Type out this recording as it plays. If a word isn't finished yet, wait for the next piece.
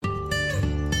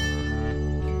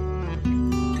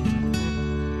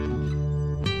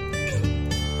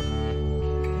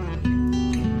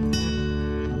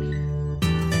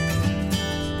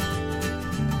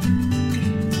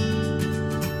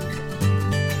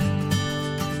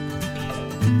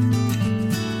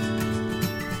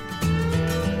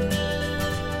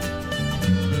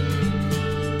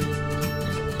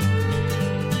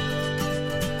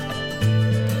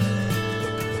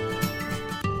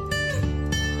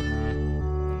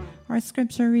Our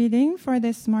scripture reading for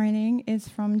this morning is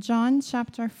from John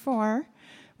chapter 4.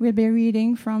 We'll be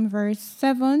reading from verse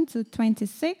 7 to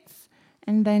 26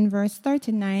 and then verse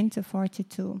 39 to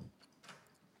 42.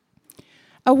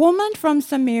 A woman from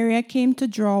Samaria came to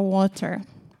draw water.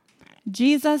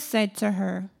 Jesus said to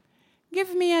her,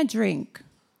 "Give me a drink,"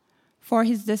 for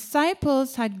his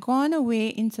disciples had gone away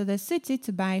into the city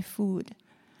to buy food.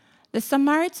 The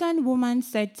Samaritan woman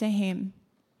said to him,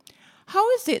 "How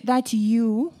is it that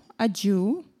you, a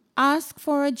Jew, ask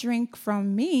for a drink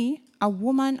from me, a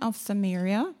woman of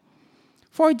Samaria?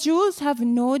 For Jews have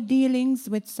no dealings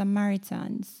with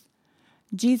Samaritans."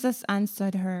 Jesus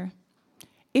answered her,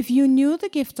 "If you knew the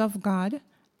gift of God,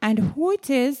 and who it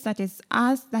is that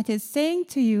is saying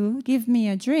to you, 'Give me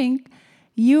a drink,'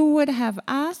 you would have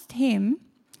asked him,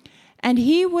 and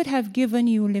he would have given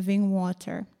you living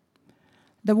water."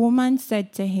 The woman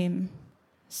said to him,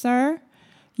 "Sir,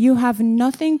 you have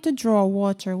nothing to draw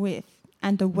water with,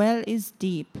 and the well is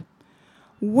deep.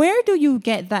 Where do you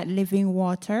get that living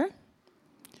water?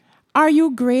 Are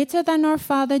you greater than our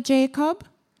father Jacob?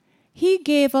 He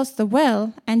gave us the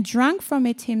well and drank from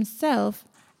it himself,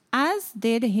 as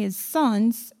did his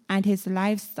sons and his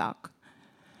livestock."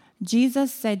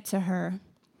 Jesus said to her,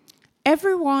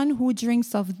 "Everyone who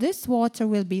drinks of this water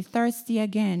will be thirsty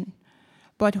again,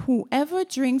 but whoever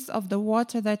drinks of the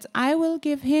water that I will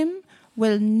give him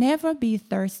will never be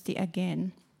thirsty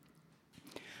again.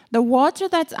 The water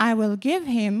that I will give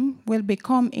him will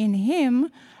become in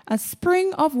him a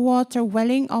spring of water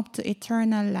welling up to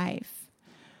eternal life."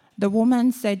 The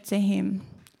woman said to him,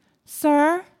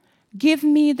 "Sir, give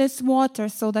me this water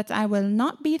so that I will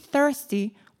not be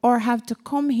thirsty or have to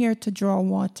come here to draw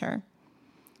water."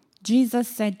 Jesus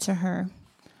said to her,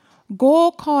 "Go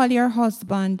call your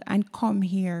husband and come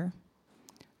here."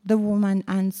 The woman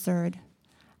answered,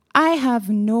 "I have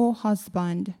no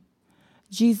husband."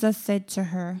 Jesus said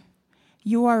to her,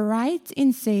 "You are right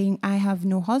in saying, 'I have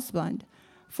no husband,'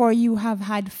 for you have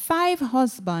had 5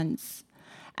 husbands,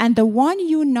 and the one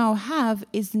you now have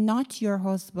is not your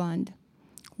husband.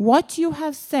 What you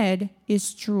have said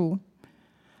is true."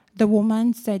 The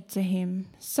woman said to him,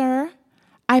 "Sir,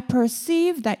 I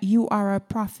perceive that you are a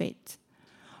prophet.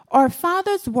 Our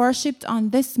fathers worshipped on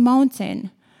this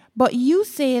mountain, but you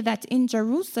say that in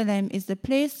Jerusalem is the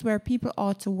place where people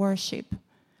ought to worship."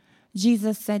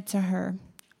 Jesus said to her,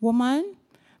 "Woman,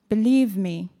 believe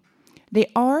me, the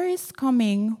hour is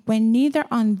coming when neither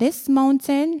on this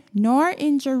mountain nor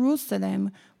in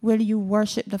Jerusalem will you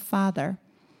worship the Father.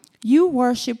 You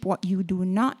worship what you do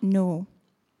not know.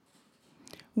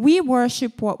 We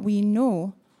worship what we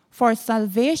know, for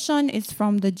salvation is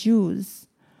from the Jews.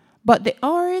 But the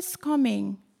hour is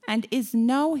coming and is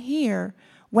now here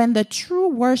when the true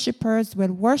worshipers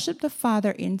will worship the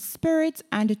Father in spirit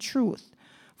and truth,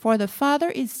 for the Father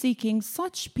is seeking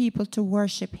such people to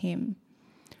worship him.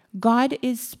 God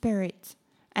is spirit,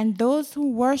 and those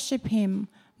who worship him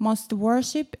must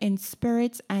worship in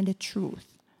spirit and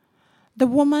truth." The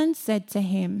woman said to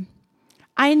him,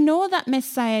 "I know that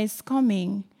Messiah is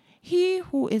coming, he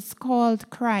who is called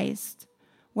Christ.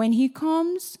 When he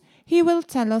comes, he will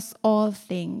tell us all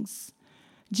things."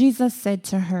 Jesus said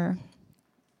to her,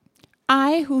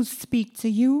 "I who speak to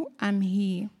you am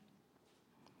he."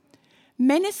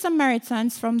 Many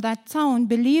Samaritans from that town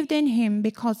believed in him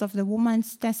because of the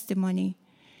woman's testimony.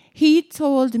 "He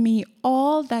told me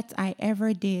all that I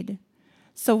ever did."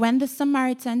 So when the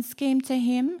Samaritans came to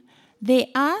him, they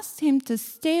asked him to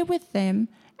stay with them,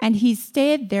 and he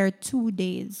stayed there 2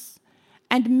 days.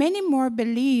 And many more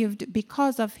believed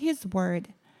because of his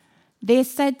word. They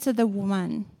said to the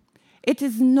woman, "It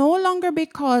is no longer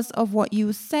because of what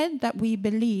you said that we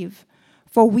believe,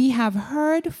 for we have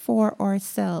heard for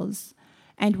ourselves,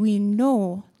 and we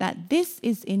know that this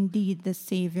is indeed the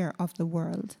Savior of the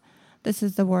world." This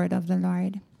is the word of the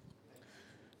Lord.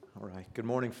 All right. Good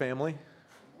morning, family.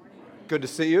 Good to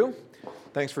see you.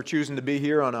 Thanks for choosing to be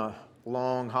here on a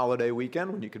long holiday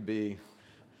weekend when you could be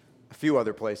a few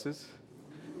other places.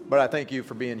 But I thank you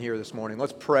for being here this morning.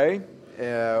 Let's pray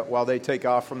while they take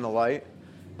off from the light,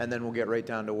 and then we'll get right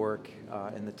down to work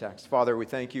in the text. Father, we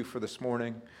thank you for this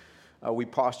morning. We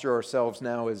posture ourselves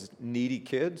now as needy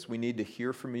kids. We need to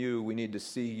hear from you. We need to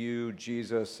see you,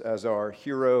 Jesus, as our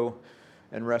hero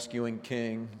and rescuing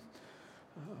King.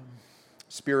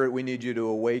 Spirit, we need you to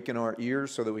awaken our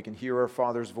ears so that we can hear our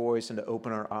Father's voice, and to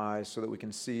open our eyes so that we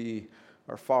can see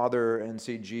our Father and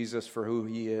see Jesus for who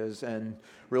he is, and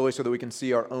really so that we can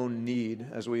see our own need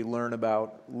as we learn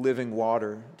about living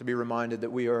water, to be reminded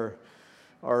that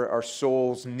our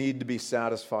souls need to be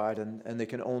satisfied, and they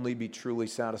can only be truly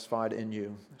satisfied in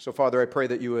you. So, Father, I pray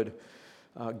that you would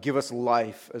Give us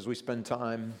life as we spend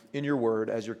time in your word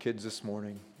as your kids this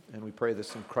morning. And we pray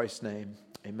this in Christ's name.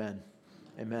 Amen.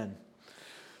 Amen.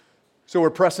 So we're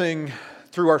pressing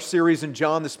through our series in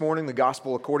John this morning, the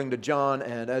Gospel according to John.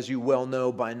 And as you well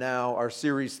know by now, our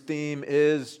series theme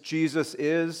is Jesus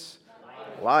is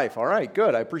life. All right,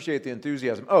 good. I appreciate the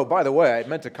enthusiasm. Oh, by the way, I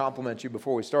meant to compliment you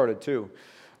before we started too.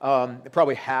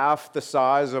 Probably half the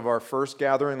size of our first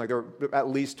gathering, like there were at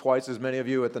least twice as many of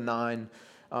you at the 9,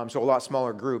 so a lot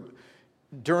smaller group.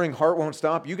 During Heart Won't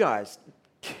Stop, you guys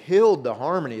killed the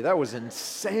harmony. That was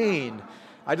insane.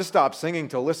 I just stopped singing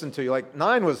to listen to you. Like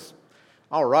 9 was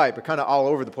all right, but kind of all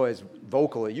over the place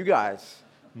vocally. You guys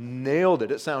nailed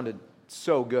it. It sounded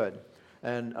so good.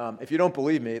 And if you don't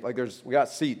believe me, like we got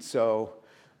seats, so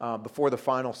before the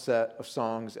final set of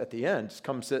songs at the end, just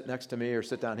come sit next to me or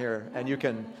sit down here, and you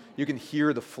can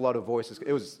hear the flood of voices.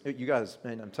 You guys,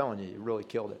 man, I'm telling you, you really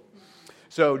killed it.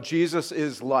 So Jesus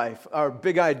is life. Our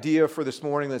big idea for this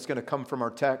morning that's going to come from our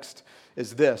text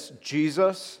is this: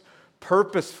 Jesus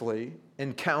purposefully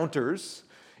encounters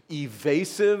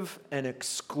evasive and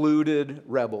excluded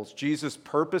rebels. Jesus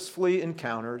purposefully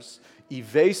encounters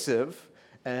evasive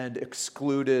and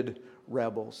excluded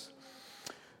rebels.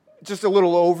 Just a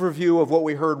little overview of what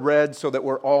we heard read so that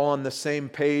we're all on the same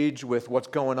page with what's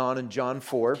going on in John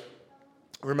 4.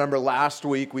 Remember last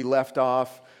week we left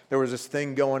off, there was this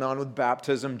thing going on with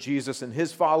baptism. Jesus and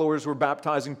his followers were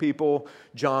baptizing people.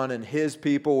 John and his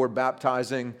people were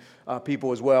baptizing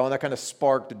people as well. And that kind of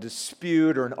sparked a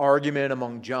dispute or an argument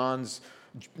among John's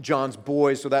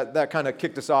boys. So that kind of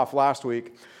kicked us off last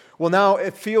week. Well, now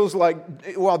it feels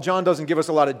like, while John doesn't give us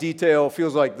a lot of detail, it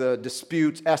feels like the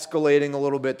dispute's escalating a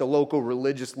little bit. The local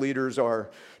religious leaders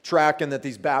are tracking that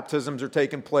these baptisms are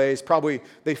taking place. Probably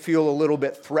they feel a little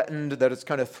bit threatened, that it's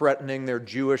kind of threatening their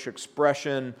Jewish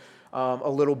expression a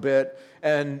little bit.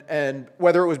 And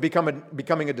whether it was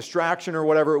becoming a distraction or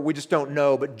whatever, we just don't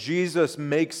know. But Jesus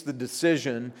makes the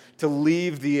decision to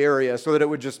leave the area so that it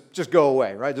would just go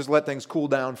away, right? Just let things cool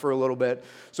down for a little bit.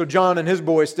 So John and his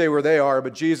boys stay where they are,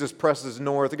 but Jesus presses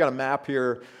north. I got a map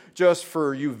here just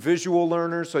for you visual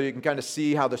learners so you can kind of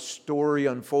see how the story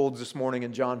unfolds this morning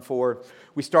in John 4.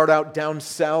 We start out down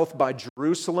south by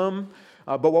Jerusalem,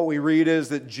 but what we read is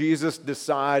that Jesus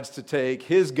decides to take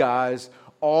his guys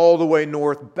all the way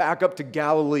north, back up to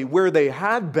Galilee, where they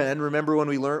had been. Remember when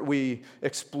we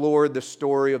explored the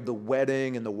story of the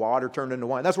wedding and the water turned into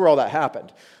wine? That's where all that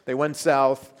happened. They went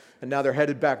south, and now they're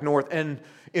headed back north. And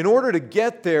in order to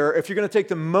get there, if you're going to take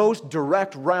the most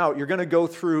direct route, you're going to go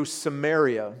through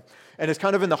Samaria. And it's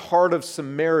kind of in the heart of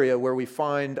Samaria where we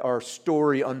find our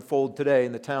story unfold today,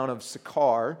 in the town of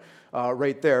Sychar,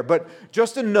 right there. But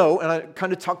just a note, and I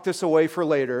kind of tucked this away for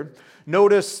later.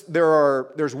 Notice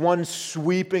there's one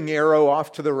sweeping arrow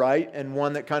off to the right and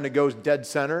one that kind of goes dead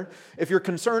center. If you're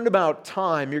concerned about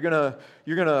time, you're gonna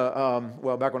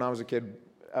well, back when I was a kid,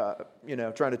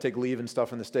 trying to take leave and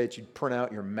stuff in the States, you'd print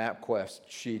out your MapQuest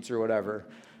sheets or whatever.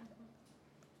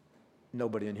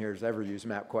 Nobody in here has ever used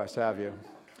MapQuest, have you?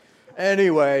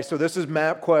 Anyway, so this is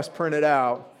MapQuest printed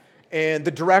out, and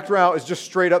the direct route is just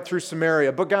straight up through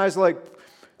Samaria. But guys,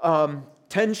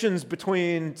 tensions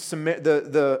between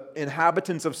the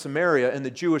inhabitants of Samaria and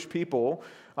the Jewish people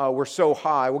were so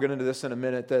high, we'll get into this in a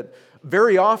minute, that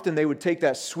very often they would take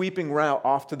that sweeping route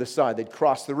off to the side. They'd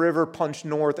cross the river, punch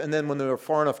north, and then when they were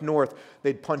far enough north,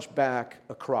 they'd punch back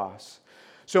across.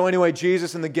 So anyway,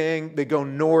 Jesus and the gang, they go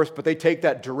north, but they take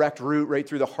that direct route right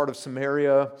through the heart of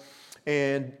Samaria,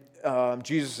 and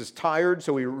Jesus is tired,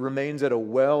 so he remains at a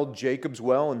well, Jacob's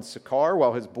well in Sychar,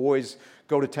 while his boys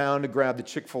go to town to grab the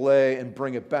Chick-fil-A and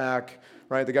bring it back,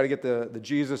 right? They got to get the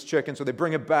Jesus chicken, so they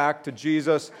bring it back to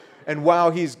Jesus. And while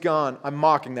he's gone, I'm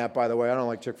mocking that, by the way. I don't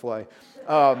like Chick-fil-A.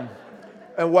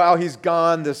 And while he's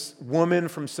gone, this woman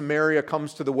from Samaria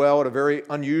comes to the well at a very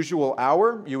unusual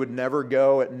hour. You would never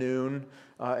go at noon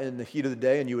in the heat of the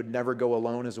day, and you would never go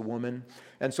alone as a woman.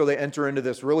 And so they enter into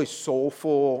this really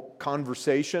soulful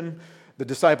conversation. The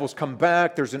disciples come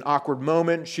back. There's an awkward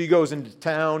moment. She goes into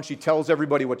town. She tells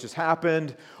everybody what just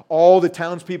happened. All the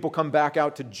townspeople come back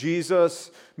out to Jesus.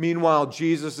 Meanwhile,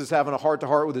 Jesus is having a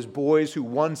heart-to-heart with his boys who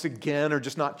once again are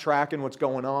just not tracking what's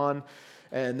going on.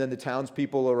 And then the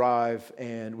townspeople arrive,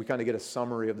 and we kind of get a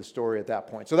summary of the story at that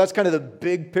point. So that's kind of the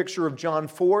big picture of John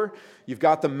 4. You've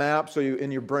got the map, so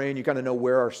in your brain, you kind of know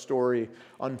where our story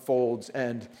unfolds.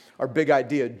 And our big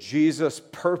idea, Jesus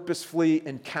purposefully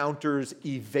encounters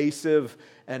evasive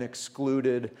and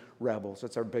excluded rebels.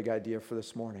 That's our big idea for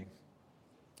this morning.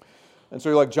 And so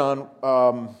you're like, John,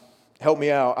 help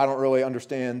me out. I don't really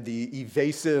understand the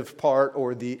evasive part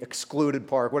or the excluded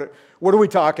part. What are we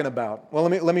talking about? Well,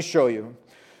 let me show you.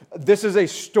 this is a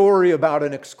story about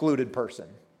an excluded person.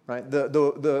 Right?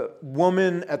 The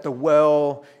woman at the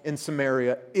well in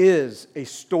Samaria is a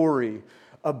story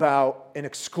about an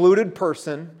excluded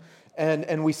person,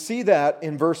 and we see that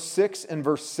in verse 6 and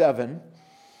verse 7.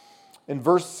 In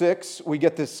verse 6, we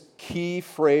get this key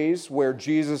phrase where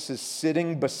Jesus is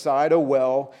sitting beside a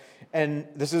well, and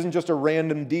this isn't just a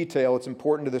random detail, it's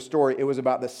important to the story. It was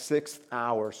about the 6th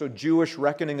hour. So Jewish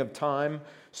reckoning of time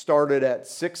started at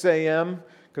 6 a.m.,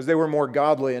 because they were more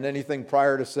godly, and anything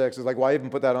prior to 6 is like, why even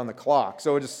put that on the clock?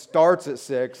 So it just starts at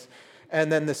 6, and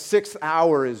then the 6th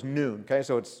hour is noon. Okay,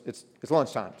 so it's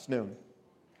lunchtime, it's noon.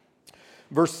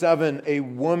 Verse 7, a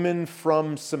woman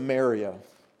from Samaria.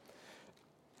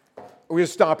 We're going to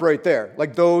stop right there.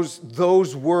 Like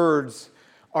those words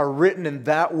are written in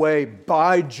that way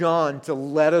by John to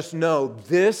let us know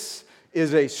this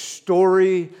is a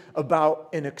story about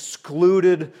an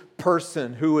excluded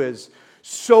person who is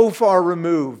so far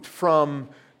removed from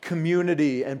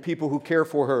community and people who care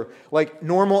for her. Like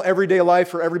normal everyday life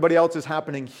for everybody else is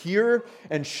happening here,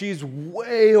 and she's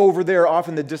way over there off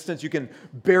in the distance. You can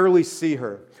barely see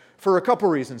her for a couple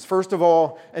reasons. First of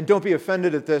all, and don't be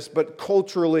offended at this, but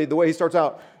culturally, the way he starts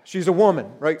out, she's a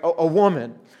woman, right? A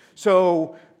woman.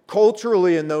 So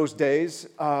culturally in those days,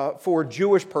 for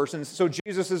Jewish persons, so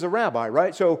Jesus is a rabbi,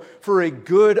 right? So for a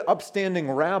good, upstanding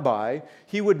rabbi,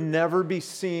 he would never be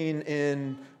seen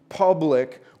in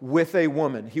public with a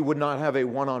woman. He would not have a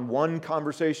one-on-one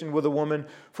conversation with a woman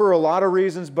for a lot of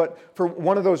reasons, but for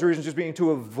one of those reasons just being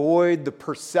to avoid the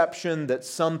perception that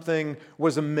something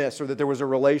was amiss or that there was a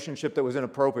relationship that was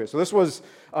inappropriate. So this was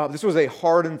a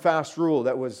hard and fast rule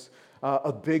that was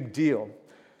a big deal.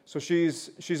 So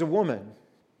she's a woman.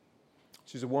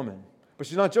 She's a woman. But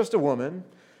she's not just a woman.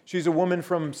 She's a woman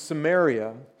from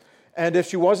Samaria. And if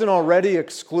she wasn't already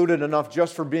excluded enough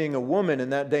just for being a woman in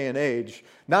that day and age,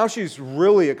 now she's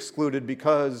really excluded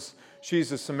because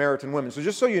she's a Samaritan woman. So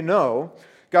just so you know,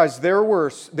 guys,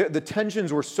 the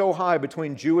tensions were so high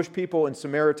between Jewish people and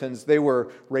Samaritans. They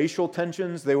were racial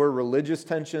tensions, they were religious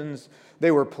tensions,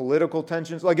 they were political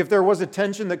tensions. Like if there was a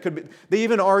tension that could be, they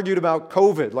even argued about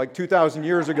COVID like 2,000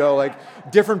 years ago, like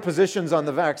different positions on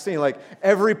the vaccine. Like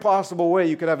every possible way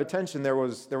you could have a tension, there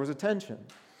was a tension.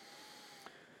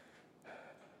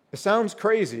 It sounds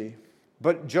crazy,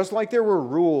 but just like there were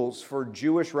rules for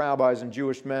Jewish rabbis and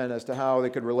Jewish men as to how they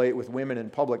could relate with women in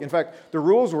public. In fact, the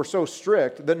rules were so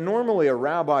strict that normally a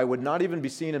rabbi would not even be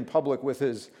seen in public with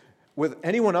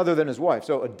anyone other than his wife.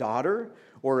 So a daughter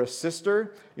or a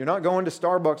sister, you're not going to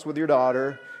Starbucks with your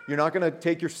daughter. You're not going to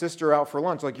take your sister out for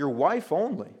lunch, like your wife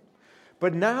only.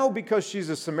 But now, because she's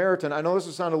a Samaritan, I know this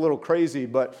will sound a little crazy,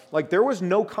 but like there was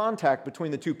no contact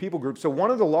between the two people groups. So one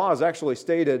of the laws actually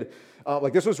stated,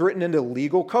 like this was written into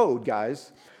legal code,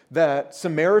 guys, that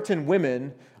Samaritan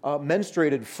women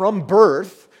menstruated from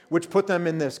birth, which put them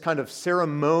in this kind of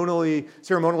ceremonially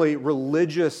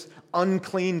religious,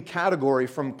 unclean category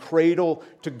from cradle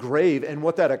to grave. And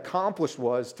what that accomplished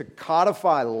was to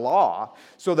codify law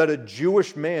so that a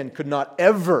Jewish man could not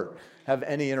ever have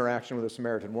any interaction with a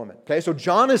Samaritan woman. Okay, so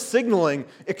John is signaling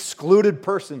excluded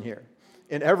person here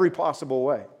in every possible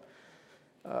way.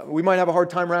 We might have a hard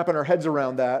time wrapping our heads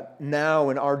around that now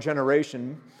in our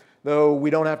generation, though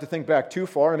we don't have to think back too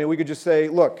far. I mean, we could just say,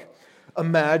 look,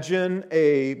 imagine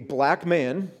a black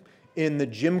man in the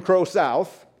Jim Crow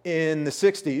South in the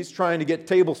 60s trying to get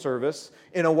table service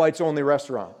in a whites-only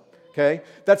restaurant. Okay?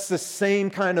 That's the same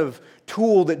kind of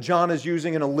tool that John is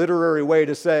using in a literary way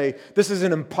to say, this is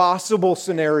an impossible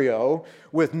scenario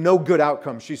with no good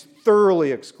outcome. She's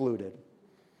thoroughly excluded.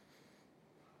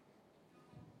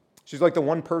 She's like the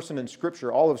one person in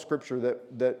Scripture, all of Scripture,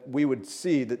 that we would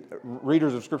see, that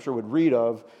readers of Scripture would read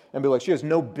of, and be like, she has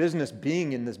no business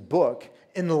being in this book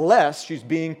unless she's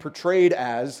being portrayed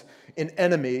as an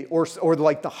enemy or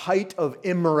like the height of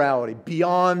immorality,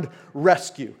 beyond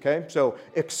rescue. Okay, so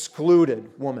excluded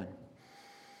woman.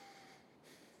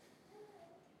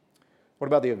 What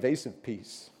about the evasive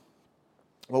piece?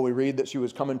 Well, we read that she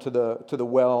was coming to the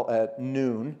well at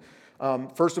noon.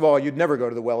 First of all, you'd never go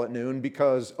to the well at noon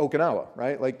because Okinawa,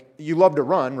 right? Like, you love to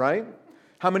run, right?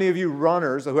 How many of you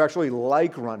runners who actually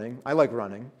like running, I like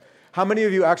running, how many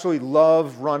of you actually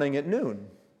love running at noon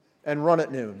and run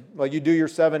at noon? Like, you do your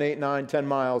 7, 8, 9, 10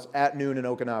 miles at noon in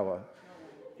Okinawa.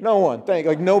 No one.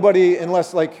 Like, nobody,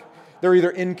 unless, like, they're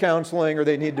either in counseling or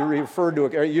they need to be referred to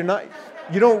a...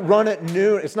 You don't run at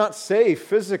noon. It's not safe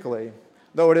physically,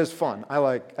 though it is fun.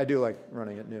 I do like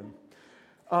running at noon.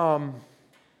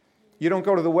 You don't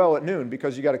go to the well at noon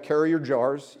because you got to carry your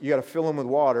jars, you got to fill them with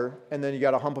water, and then you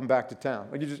got to hump them back to town.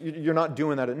 Like you're not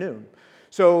doing that at noon.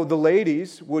 So the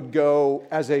ladies would go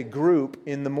as a group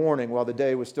in the morning while the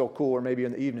day was still cool, or maybe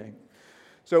in the evening.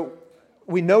 So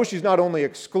we know she's not only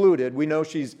excluded, we know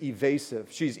she's evasive.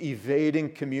 She's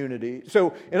evading community.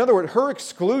 So in other words, her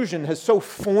exclusion has so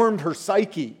formed her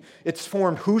psyche. It's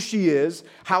formed who she is,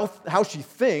 how she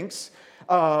thinks,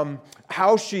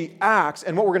 how she acts,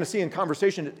 and what we're going to see in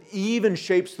conversation, it even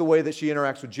shapes the way that she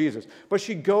interacts with Jesus. But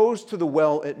she goes to the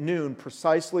well at noon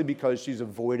precisely because she's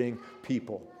avoiding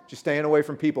people. She's staying away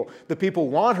from people. The people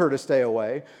want her to stay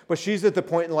away, but she's at the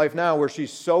point in life now where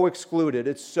she's so excluded,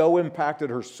 it's so impacted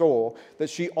her soul that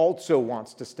she also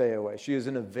wants to stay away. She is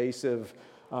an evasive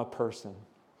person.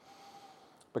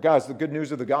 But guys, the good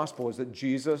news of the gospel is that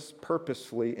Jesus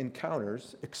purposefully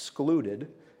encounters excluded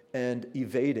and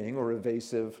evading or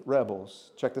evasive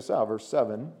rebels. Check this out, verse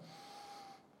 7.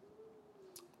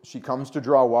 She comes to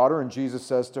draw water, and Jesus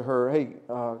says to her, hey,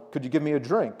 could you give me a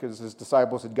drink? Because his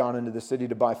disciples had gone into the city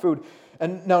to buy food.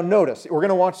 And now notice, we're going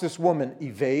to watch this woman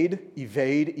evade,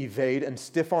 and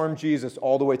stiff-arm Jesus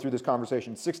all the way through this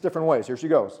conversation. 6 different ways. Here she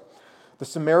goes. The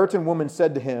Samaritan woman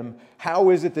said to him,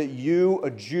 how is it that you, a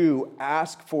Jew,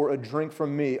 ask for a drink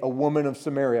from me, a woman of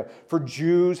Samaria? For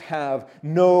Jews have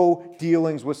no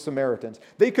dealings with Samaritans.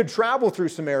 They could travel through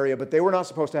Samaria, but they were not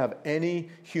supposed to have any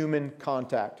human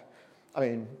contact. I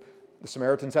mean, the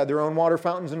Samaritans had their own water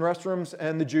fountains and restrooms,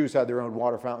 and the Jews had their own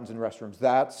water fountains and restrooms.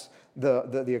 That's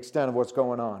the extent of what's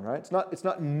going on, right? It's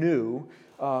not new.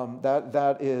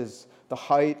 That is the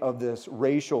height of this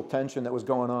racial tension that was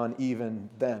going on even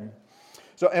then.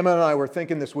 So Emma and I were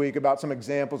thinking this week about some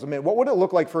examples. I mean, what would it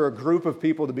look like for a group of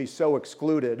people to be so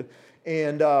excluded?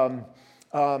 And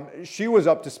she was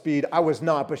up to speed. I was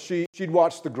not, but she'd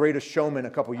watched The Greatest Showman a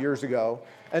couple years ago.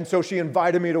 And so she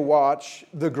invited me to watch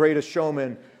The Greatest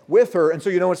Showman with her. And so,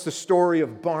 it's the story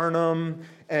of Barnum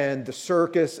and the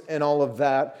circus and all of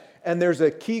that. And there's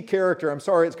a key character. I'm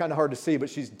sorry, it's kind of hard to see, but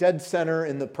she's dead center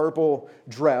in the purple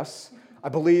dress. I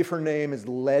believe her name is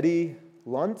Letty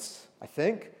Luntz, I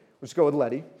think. Let's go with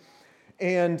Letty.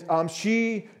 And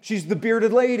she's the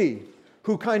bearded lady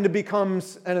who kind of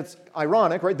becomes, and it's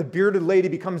ironic, right? The bearded lady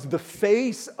becomes the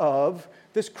face of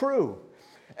this crew.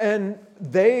 And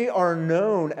they are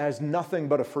known as nothing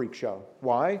but a freak show.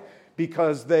 Why?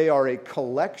 Because they are a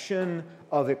collection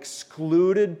of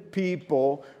excluded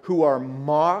people who are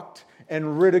mocked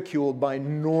and ridiculed by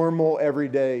normal,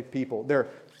 everyday people. They're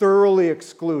thoroughly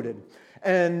excluded.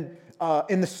 And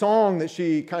in the song that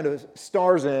she kind of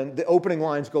stars in, the opening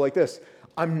lines go like this: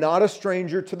 I'm not a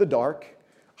stranger to the dark.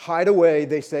 Hide away,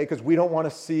 they say, because we don't want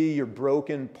to see your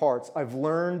broken parts. I've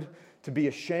learned to be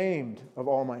ashamed of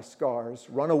all my scars.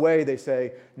 Run away, they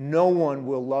say. No one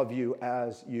will love you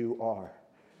as you are.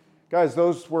 Guys,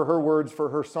 those were her words for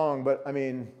her song, but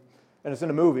and it's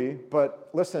in a movie, but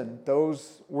listen,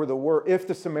 those were the words. If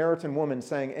the Samaritan woman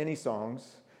sang any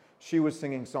songs, she was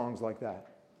singing songs like that.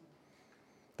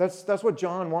 That's what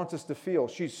John wants us to feel.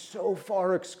 She's so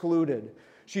far excluded.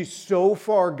 She's so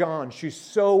far gone. She's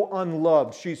so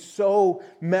unloved. She's so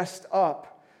messed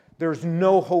up. There's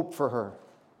no hope for her.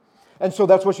 And so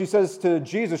that's what she says to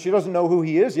Jesus. She doesn't know who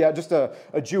he is yet, just a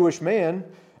Jewish man.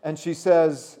 And she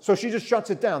says, so she just shuts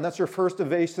it down. That's her first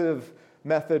evasive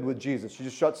method with Jesus. She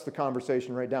just shuts the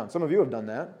conversation right down. Some of you have done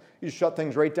that. You just shut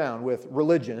things right down with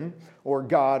religion or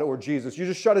God or Jesus. You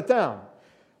just shut it down.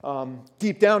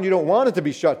 Deep down, you don't want it to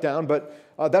be shut down, but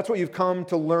that's what you've come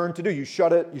to learn to do. You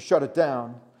shut it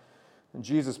down. And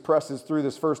Jesus presses through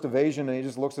this first evasion, and he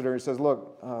just looks at her and says,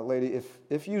 look, lady,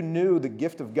 if you knew the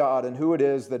gift of God and who it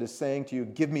is that is saying to you,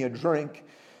 give me a drink,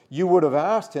 you would have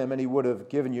asked him, and he would have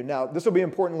given you. Now, this will be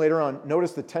important later on.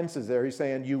 Notice the tenses there. He's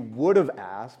saying you would have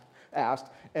asked,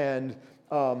 and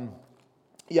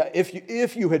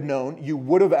if you had known, you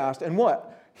would have asked, and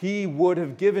what? He would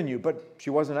have given you, but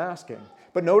she wasn't asking.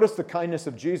 But notice the kindness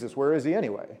of Jesus. Where is he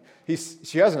anyway?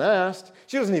 She hasn't asked.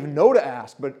 She doesn't even know to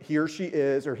ask, but here she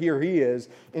is, or here he is,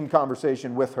 in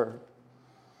conversation with her.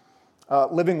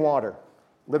 Living water.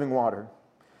 Living water.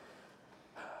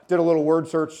 Did a little word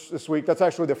search this week. That's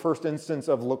actually the first instance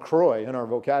of LaCroix in our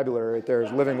vocabulary right there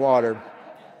is living water.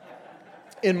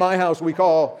 In my house, we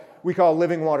call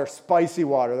living water spicy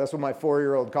water. That's what my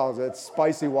 4-year-old calls it. It's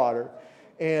spicy water.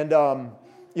 And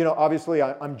obviously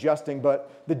I'm jesting, but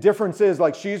the difference is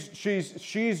like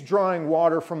she's drawing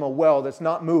water from a well that's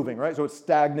not moving, right? So it's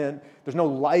stagnant. There's no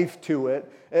life to it.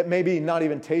 It maybe not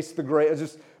even tastes the great.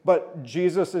 But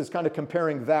Jesus is kind of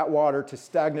comparing that water to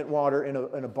stagnant water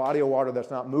in a body of water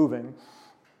that's not moving.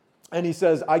 And he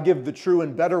says, I give the true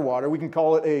and better water. We can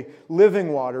call it a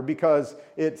living water because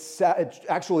it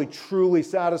actually truly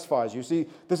satisfies you. See,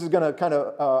 this is going to kind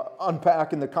of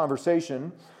unpack in the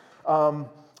conversation.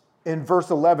 in verse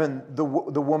 11, the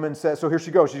woman says, so here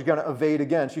she goes, she's going to evade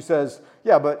again. She says,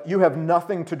 yeah, but you have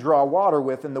nothing to draw water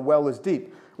with and the well is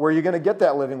deep. Where are you going to get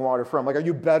that living water from? Like, are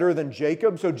you better than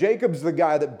Jacob? So Jacob's the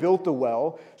guy that built the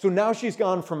well. So now she's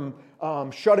gone from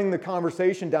shutting the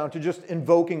conversation down to just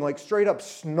invoking like straight up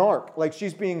snark. Like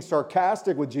she's being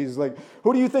sarcastic with Jesus. Like,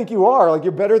 who do you think you are? Like,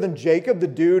 you're better than Jacob, the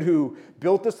dude who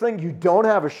built this thing? You don't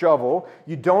have a shovel.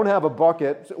 You don't have a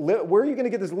bucket. Where are you going to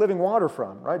get this living water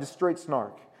from? Right? Just straight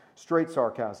snark, straight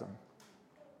sarcasm.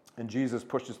 And Jesus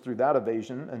pushes through that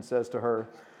evasion and says to her,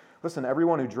 listen,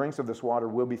 everyone who drinks of this water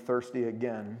will be thirsty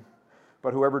again,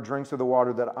 but whoever drinks of the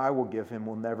water that I will give him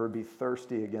will never be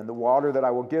thirsty again. The water that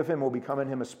I will give him will become in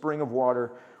him a spring of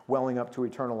water welling up to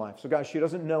eternal life. So guys, she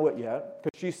doesn't know it yet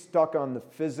because she's stuck on the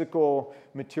physical,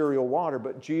 material water,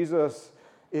 but Jesus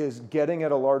is getting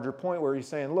at a larger point where he's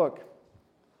saying, look,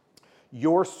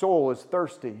 your soul is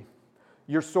thirsty.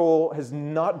 Your soul has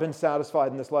not been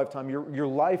satisfied in this lifetime. Your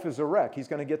life is a wreck. He's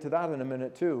going to get to that in a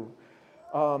minute too.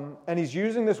 And he's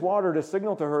using this water to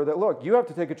signal to her that, look, you have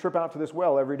to take a trip out to this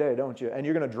well every day, don't you? And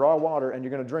you're going to draw water and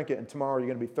you're going to drink it, and tomorrow you're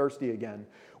going to be thirsty again.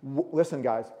 Listen,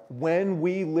 guys, when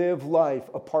we live life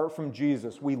apart from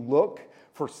Jesus, we look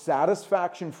for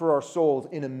satisfaction for our souls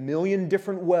in a million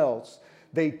different wells.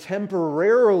 They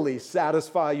temporarily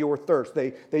satisfy your thirst.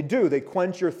 They do. They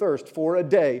quench your thirst for a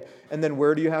day. And then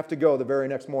where do you have to go the very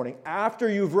next morning? After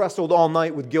you've wrestled all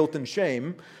night with guilt and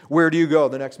shame, where do you go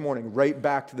the next morning? Right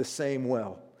back to the same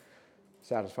well.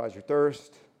 Satisfies your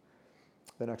thirst.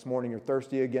 The next morning you're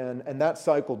thirsty again. And that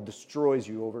cycle destroys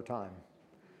you over time.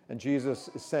 And Jesus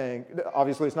is saying,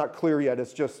 obviously it's not clear yet,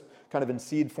 it's just kind of in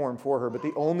seed form for her, but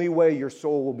the only way your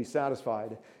soul will be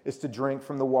satisfied is to drink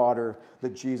from the water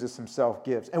that Jesus himself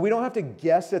gives. And we don't have to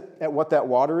guess at what that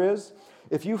water is.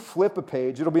 If you flip a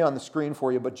page, it'll be on the screen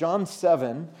for you, but John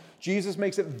 7, Jesus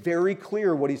makes it very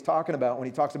clear what he's talking about when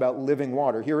he talks about living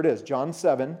water. Here it is, John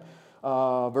 7,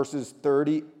 verses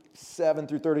 37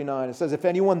 through 39. It says, if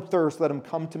anyone thirsts, let him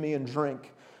come to me and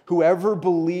drink. Whoever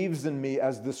believes in me,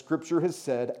 as the scripture has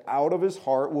said, out of his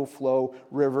heart will flow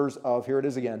rivers of, here it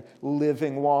is again,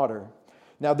 living water.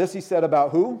 Now this he said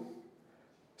about who?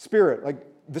 Spirit. Like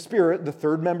the Spirit, the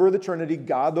third member of the Trinity,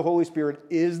 God the Holy Spirit,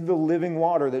 is the living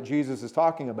water that Jesus is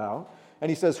talking about. And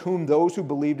he says, whom those who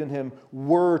believed in him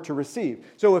were to receive.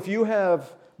 So if you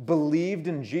have believed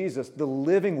in Jesus, the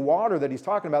living water that he's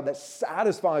talking about that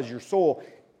satisfies your soul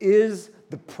is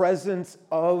the presence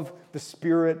of the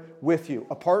Spirit with you.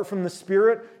 Apart from the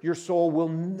Spirit, your soul will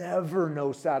never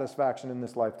know satisfaction in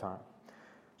this lifetime.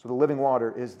 So the living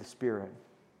water is the Spirit.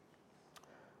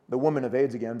 The woman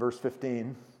evades again, verse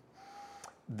 15.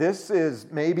 This is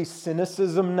maybe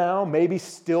cynicism now, maybe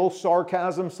still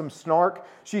sarcasm, some snark.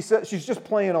 She says she's just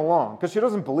playing along because she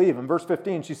doesn't believe him. Verse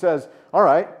 15, she says, all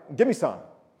right, give me some.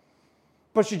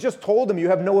 But she just told him you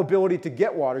have no ability to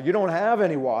get water. You don't have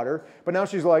any water. But now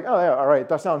she's like, oh, yeah, all right,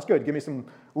 that sounds good. Give me some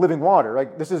living water.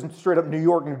 Like, this isn't straight up New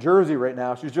York, New Jersey right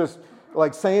now. She's just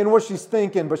like saying what she's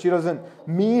thinking, but she doesn't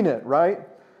mean it, right?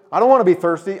 I don't want to be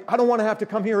thirsty. I don't want to have to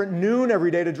come here at noon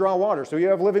every day to draw water. So you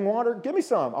have living water? Give me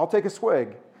some. I'll take a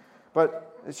swig.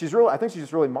 But I think she's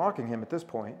just really mocking him at this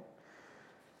point.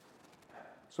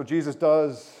 So Jesus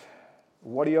does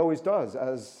what he always does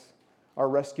as our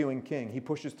rescuing king. He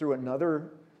pushes through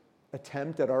another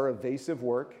attempt at our evasive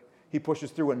work. He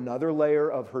pushes through another layer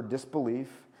of her disbelief.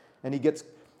 And he gets,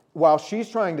 while she's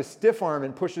trying to stiff arm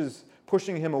and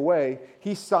pushing him away,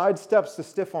 he sidesteps the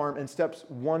stiff arm and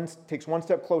takes one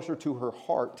step closer to her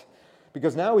heart.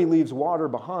 Because now he leaves water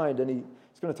behind, and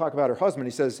he's going to talk about her husband.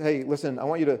 He says, hey, listen, I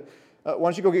want you to, why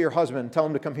don't you go get your husband, tell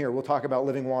him to come here. We'll talk about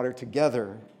living water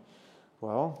together.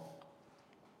 Well,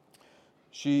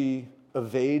 she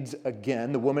evades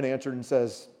again. The woman answered and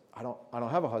says, I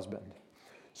don't have a husband.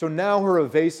 So now her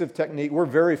evasive technique, we're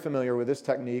very familiar with this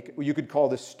technique. You could call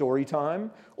this story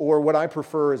time, or what I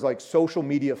prefer is like social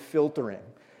media filtering.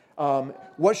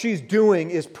 What she's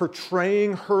doing is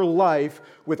portraying her life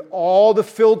with all the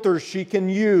filters she can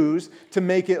use to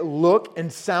make it look and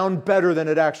sound better than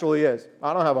it actually is.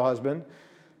 I don't have a husband.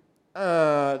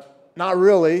 Not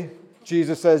really.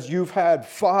 Jesus says, you've had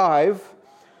 5,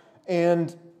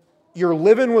 and you're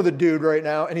living with a dude right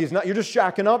now, and he's not. You're just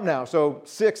shacking up now. So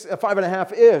 6,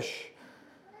 5.5-ish.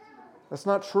 That's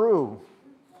not true.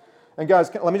 And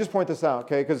guys, let me just point this out,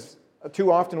 okay? Because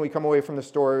too often we come away from the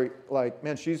story like,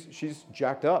 man, she's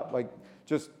jacked up. Like,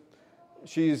 just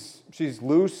she's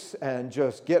loose and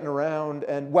just getting around.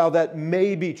 And while that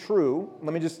may be true,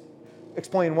 let me just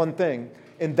explain one thing.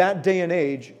 In that day and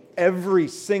age, every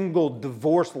single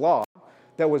divorce law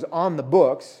that was on the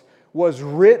books was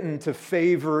written to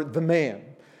favor the man.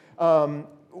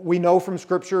 we know from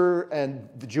Scripture, and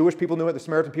the Jewish people knew it, the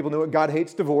Samaritan people knew it, God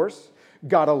hates divorce.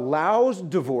 God allows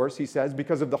divorce, he says,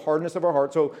 because of the hardness of our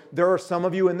heart. So there are some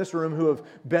of you in this room who have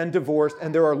been divorced,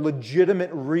 and there are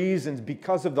legitimate reasons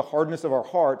because of the hardness of our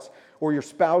hearts or your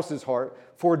spouse's heart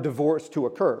for divorce to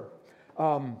occur.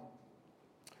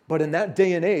 But in that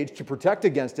day and age, to protect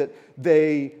against it,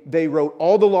 they wrote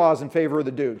all the laws in favor of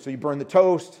the dude. So you burn the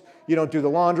toast, you don't do the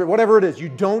laundry, whatever it is, you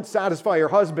don't satisfy your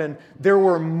husband. There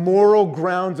were moral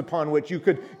grounds upon which you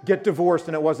could get divorced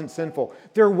and it wasn't sinful.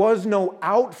 There was no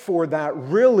out for that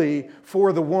really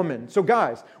for the woman. So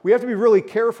guys, we have to be really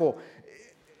careful.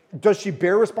 Does she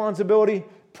bear responsibility?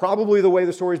 Probably the way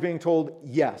the story is being told,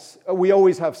 yes. We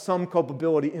always have some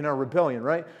culpability in our rebellion,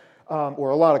 right? Or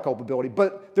a lot of culpability.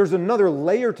 But there's another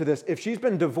layer to this. If she's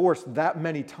been divorced that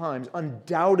many times,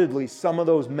 undoubtedly some of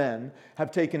those men have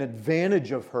taken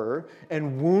advantage of her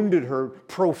and wounded her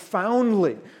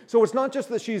profoundly. So it's not just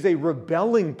that she's a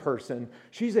rebelling person.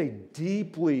 She's a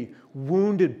deeply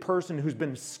wounded person who's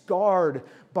been scarred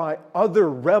by other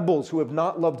rebels who have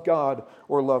not loved God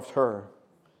or loved her.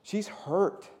 She's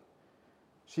hurt.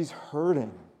 She's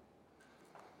hurting.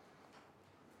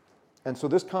 And so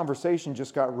this conversation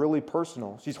just got really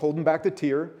personal. She's holding back the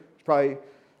tear. She's probably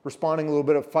responding a little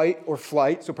bit of fight or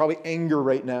flight, so probably anger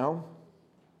right now.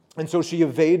 And so she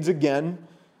evades again.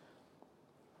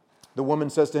 The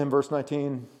woman says to him, verse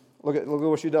 19, look at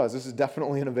what she does. This is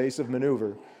definitely an evasive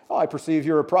maneuver. Oh, I perceive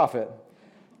you're a prophet,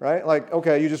 right? Like,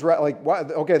 okay, you just, like,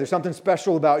 what? Okay, there's something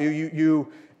special about you.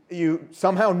 You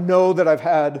somehow know that I've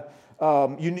had,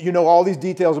 you know all these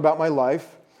details about my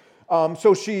life.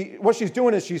 So what she's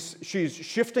doing is she's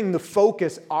shifting the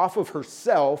focus off of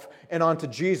herself and onto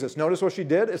Jesus. Notice what she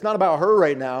did? It's not about her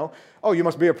right now. Oh, you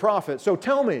must be a prophet. So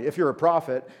tell me if you're a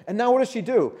prophet. And now what does she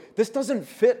do? This doesn't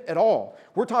fit at all.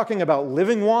 We're talking about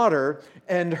living water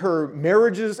and her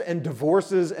marriages and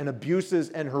divorces and abuses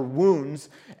and her wounds.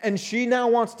 And she now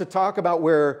wants to talk about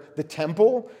where the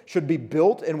temple should be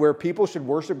built and where people should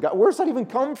worship God. Where does that even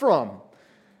come from?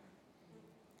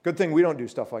 Good thing we don't do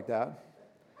stuff like that.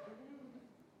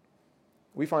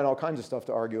 We find all kinds of stuff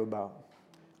to argue about.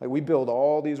 Like we build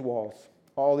all these walls,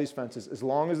 all these fences. As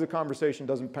long as the conversation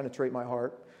doesn't penetrate my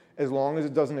heart, as long as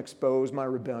it doesn't expose my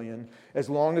rebellion, as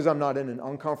long as I'm not in an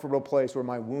uncomfortable place where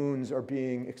my wounds are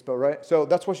being exposed, right? So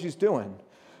that's what she's doing.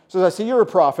 So I see you're a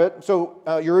prophet. So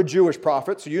you're a Jewish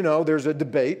prophet. So you know there's a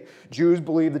debate. Jews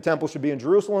believe the temple should be in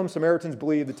Jerusalem. Samaritans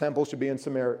believe the temple should be in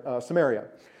Samaria.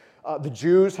 The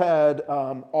Jews had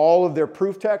all of their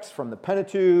proof texts from the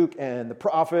Pentateuch and the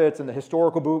prophets and the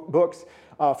historical books.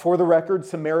 For the record,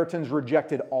 Samaritans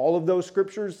rejected all of those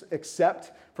scriptures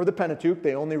except for the Pentateuch.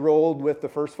 They only rolled with the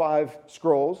first 5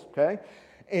 scrolls, okay?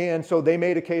 And so they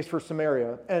made a case for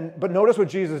Samaria. But notice what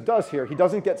Jesus does here. He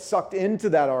doesn't get sucked into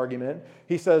that argument.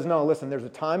 He says, no, listen, there's a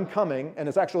time coming, and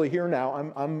it's actually here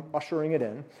now. I'm ushering it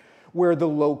in, where the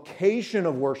location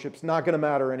of worship's not going to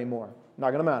matter anymore. Not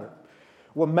going to matter.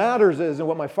 What matters is, and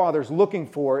what my Father's looking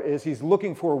for, is he's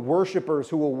looking for worshipers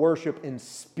who will worship in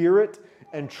spirit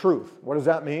and truth. What does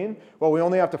that mean? Well, we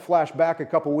only have to flash back a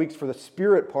couple weeks for the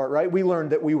spirit part, right? We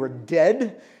learned that we were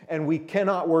dead and we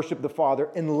cannot worship the Father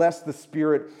unless the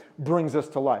Spirit brings us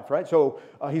to life, right? So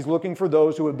he's looking for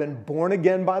those who have been born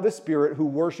again by the Spirit, who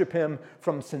worship him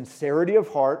from sincerity of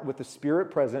heart with the Spirit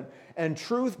present, and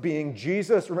truth being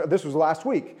Jesus. This was last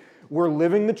week. We're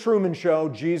living the Truman Show.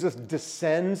 Jesus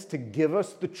descends to give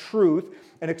us the truth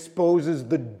and exposes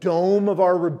the dome of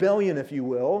our rebellion, if you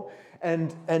will.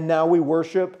 And now we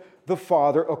worship the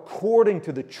Father according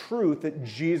to the truth that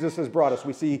Jesus has brought us.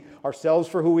 We see ourselves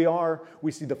for who we are.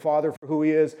 We see the Father for who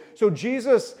he is. So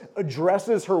Jesus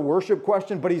addresses her worship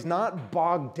question, but he's not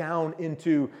bogged down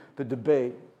into the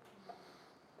debate.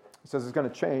 He says it's going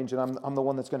to change, and I'm the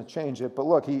one that's going to change it. But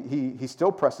look, he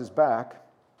still presses back.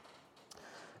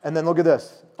 And then look at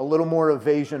this, a little more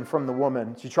evasion from the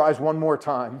woman. She tries one more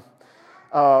time.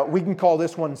 We can call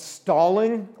this one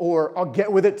stalling, or I'll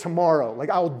get with it tomorrow.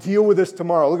 Like, I'll deal with this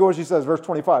tomorrow. Look at what she says, verse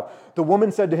 25. The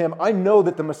woman said to him, I know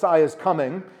that the Messiah is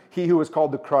coming, he who is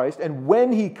called the Christ, and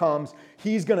when he comes,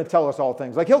 he's going to tell us all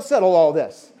things. Like, he'll settle all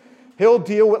this. He'll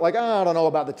deal with, like, I don't know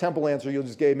about the temple answer you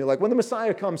just gave me. Like, when the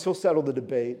Messiah comes, he'll settle the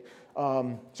debate.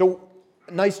 So,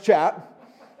 nice chat.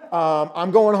 I'm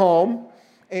going home.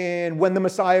 And when the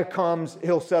Messiah comes,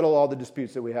 he'll settle all the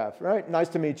disputes that we have, right? Nice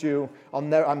to meet you. I'm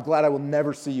glad I will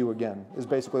never see you again, is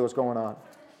basically what's going on.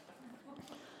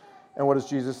 And what does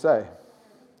Jesus say?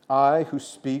 I who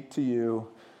speak to you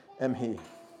am he.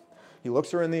 He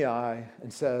looks her in the eye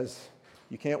and says,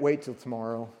 you can't wait till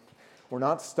tomorrow. We're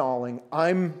not stalling.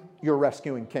 I'm your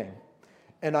rescuing king.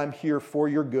 and I'm here for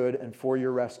your good and for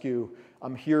your rescue.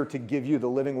 I'm here to give you the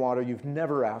living water you've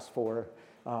never asked for.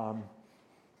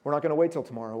 We're not going to wait till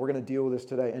tomorrow. We're going to deal with this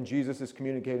today. And Jesus is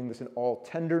communicating this in all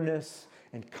tenderness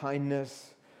and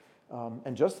kindness.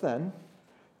 And just then,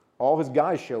 all his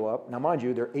guys show up. Now, mind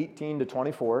you, they're 18 to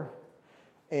 24,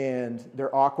 and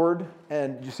they're awkward.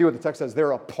 And you see what the text says.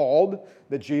 They're appalled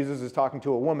that Jesus is talking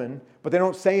to a woman, but they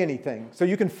don't say anything. So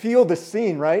you can feel the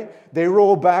scene, right? They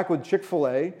roll back with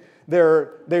Chick-fil-A.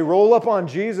 They roll up on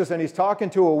Jesus, and he's talking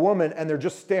to a woman, and they're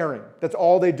just staring. That's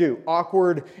all they do.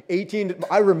 Awkward, 18.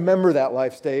 I remember that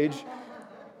life stage.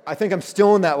 I think I'm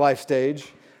still in that life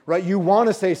stage, right? You want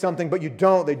to say something, but you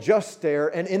don't. They just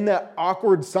stare, and in that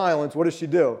awkward silence, what does she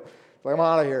do? She's like, I'm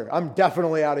out of here. I'm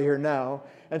definitely out of here now.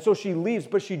 And so she leaves,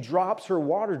 but she drops her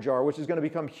water jar, which is going to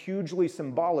become hugely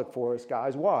symbolic for us,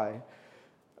 guys. Why?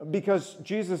 Because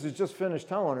Jesus has just finished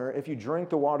telling her, if you drink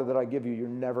the water that I give you, you're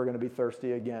never going to be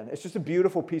thirsty again. It's just a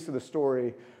beautiful piece of the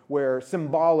story where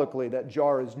symbolically that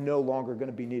jar is no longer going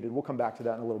to be needed. We'll come back to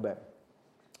that in a little bit.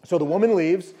 So the woman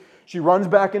leaves. She runs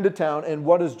back into town. And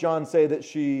what does John say that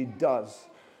she does?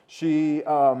 She,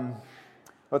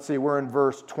 let's see, we're in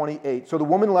verse 28. So the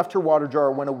woman left her water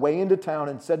jar, went away into town,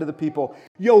 and said to the people,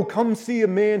 yo, come see a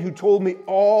man who told me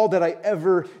all that I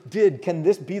ever did. Can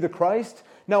this be the Christ?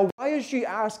 Now, why is she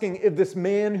asking if this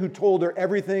man who told her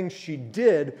everything she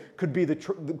did could be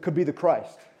the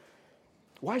Christ?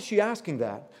 Why is she asking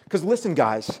that? Because listen,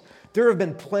 guys, there have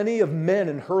been plenty of men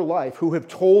in her life who have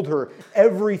told her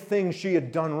everything she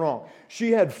had done wrong.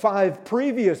 She had 5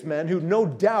 previous men who no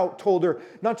doubt told her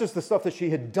not just the stuff that she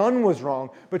had done was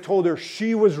wrong, but told her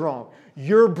she was wrong.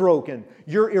 You're broken.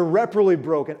 You're irreparably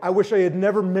broken. I wish I had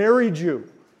never married you.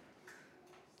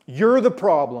 You're the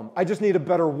problem. I just need a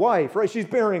better wife, right? She's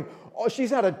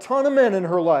had a ton of men in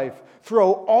her life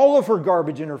throw all of her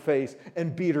garbage in her face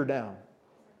and beat her down.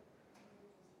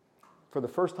 For the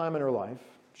first time in her life,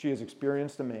 she has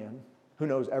experienced a man who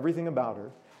knows everything about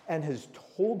her and has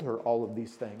told her all of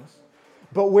these things.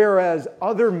 But whereas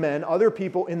other men, other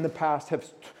people in the past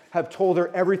have told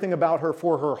her everything about her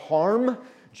for her harm,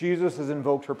 Jesus has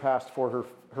invoked her past for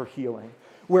her healing.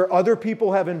 Where other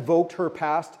people have invoked her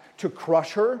past to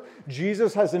crush her,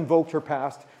 Jesus has invoked her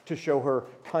past to show her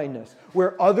kindness.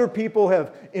 Where other people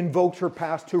have invoked her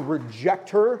past to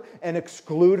reject her and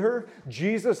exclude her,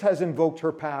 Jesus has invoked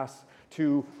her past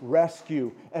to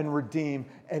rescue and redeem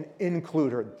and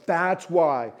include her. That's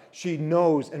why she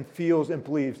knows and feels and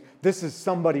believes this is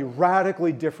somebody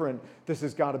radically different. This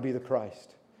has got to be the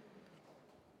Christ.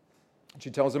 She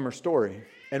tells him her story.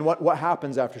 And what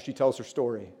happens after she tells her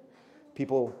story?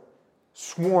 People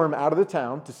swarm out of the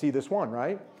town to see this one,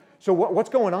 right? So what's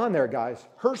going on there, guys?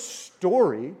 Her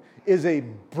story is a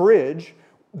bridge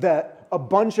that a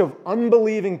bunch of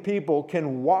unbelieving people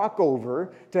can walk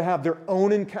over to have their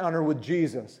own encounter with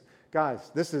Jesus.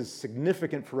 Guys, this is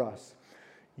significant for us.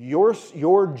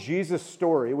 Your Jesus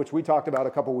story, which we talked about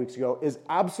a couple weeks ago, is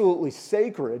absolutely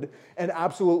sacred and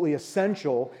absolutely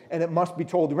essential, and it must be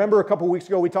told. Remember a couple weeks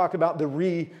ago we talked about the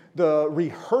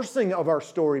rehearsing of our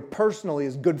story personally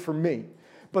is good for me,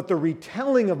 but the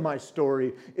retelling of my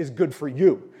story is good for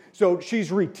you. So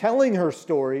she's retelling her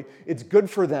story. It's good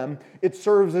for them. It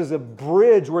serves as a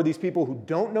bridge where these people who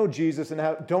don't know Jesus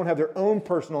and don't have their own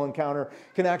personal encounter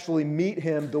can actually meet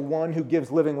him, the one who gives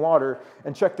living water.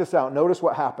 And check this out. Notice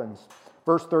what happens.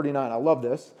 Verse 39. I love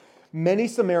this. Many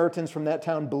Samaritans from that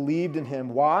town believed in him.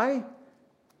 Why?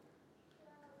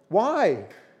 Why?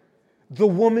 The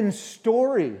woman's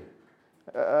story.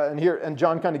 And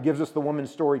John kind of gives us the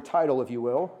woman's story title, if you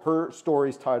will. Her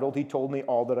story's titled, He Told Me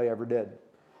All That I Ever Did.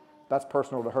 That's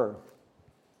personal to her.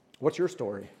 What's your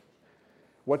story?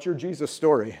 What's your Jesus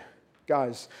story?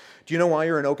 Guys, do you know why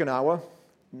you're in Okinawa?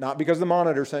 Not because the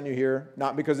Monitor sent you here.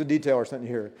 Not because the Detailer sent you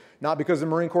here. Not because the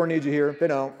Marine Corps needs you here. They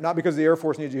don't. Not because the Air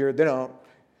Force needs you here. They don't.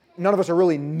 None of us are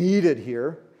really needed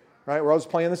here. Right? We're all just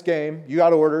playing this game. You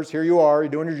got orders. Here you are. You're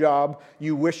doing your job.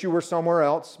 You wish you were somewhere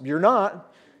else. You're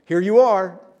not. Here you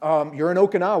are. You're in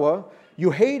Okinawa.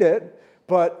 You hate it.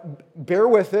 But bear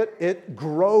with it. It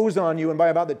grows on you. And by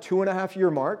about the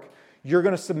 2.5-year mark, you're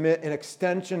going to submit an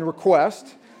extension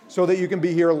request so that you can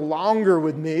be here longer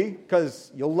with me,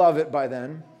 because you'll love it by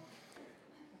then.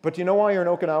 But do you know why you're in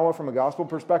Okinawa from a gospel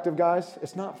perspective, guys?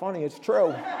 It's not funny. It's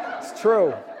true. It's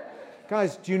true.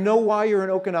 Guys, do you know why you're in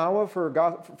Okinawa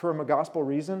from a gospel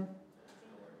reason?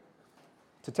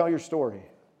 To tell your story.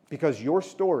 Because your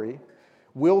story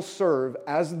will serve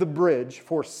as the bridge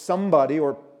for somebody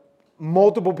or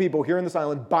multiple people here in this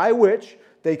island by which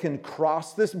they can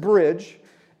cross this bridge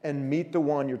and meet the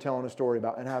one you're telling a story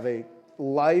about and have a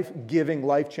life-giving,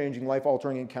 life-changing,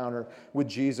 life-altering encounter with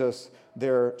Jesus,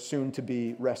 their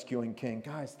soon-to-be rescuing king.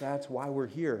 Guys, that's why we're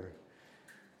here.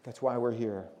 That's why we're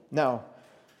here. Now,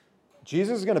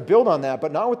 Jesus is going to build on that,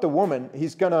 but not with the woman.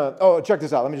 He's going to, check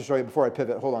this out. Let me just show you before I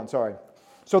pivot. Hold on, sorry.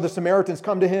 So the Samaritans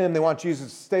come to him. They want Jesus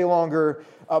to stay longer.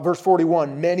 Verse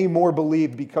 41, many more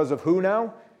believed because of who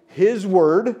now? His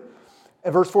word.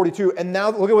 And verse 42, and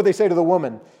now look at what they say to the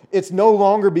woman. It's no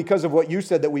longer because of what you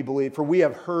said that we believe, for we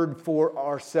have heard for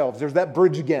ourselves. There's that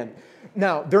bridge again.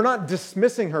 Now, they're not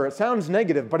dismissing her. It sounds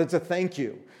negative, but it's a thank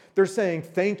you. They're saying,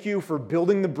 thank you for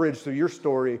building the bridge through your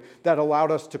story that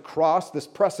allowed us to cross this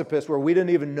precipice where we didn't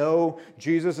even know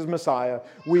Jesus is Messiah.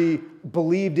 We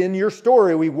believed in your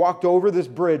story. We walked over this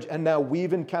bridge, and now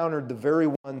we've encountered the very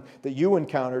one that you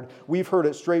encountered. We've heard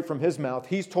it straight from his mouth.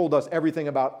 He's told us everything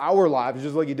about our lives,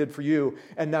 just like he did for you,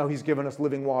 and now he's given us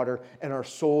living water, and our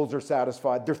souls are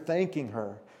satisfied. They're thanking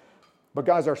her. But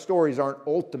guys, our stories aren't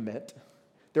ultimate.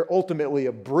 They're ultimately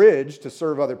a bridge to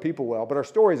serve other people well, but our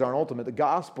stories aren't ultimate. The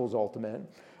gospel's ultimate.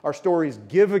 Our stories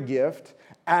give a gift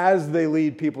as they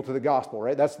lead people to the gospel,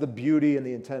 right? That's the beauty and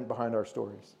the intent behind our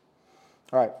stories.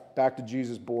 All right, back to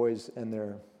Jesus' boys and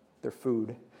their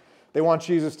food. They want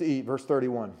Jesus to eat, verse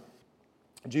 31.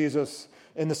 Jesus,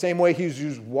 in the same way he's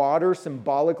used water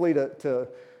symbolically to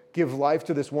give life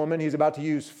to this woman, he's about to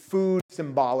use food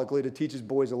symbolically to teach his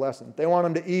boys a lesson. They want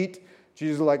him to eat.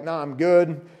 Jesus is like, nah, I'm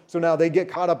good. So now they get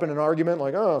caught up in an argument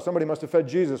like, oh, somebody must have fed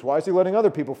Jesus. Why is he letting other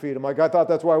people feed him? Like, I thought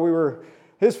that's why we're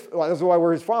his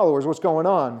followers. What's going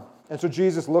on? And so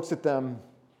Jesus looks at them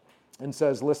and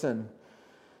says, listen,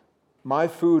 my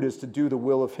food is to do the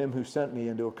will of him who sent me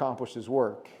and to accomplish his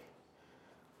work.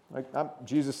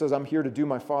 Jesus says, I'm here to do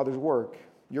my Father's work.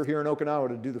 You're here in Okinawa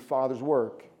to do the Father's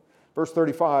work. Verse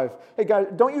 35, hey guys,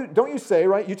 don't you say,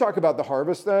 right? You talk about the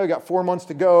harvest. You got 4 months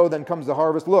to go, then comes the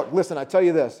harvest. Look, listen, I tell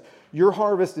you this. Your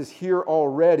harvest is here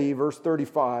already, verse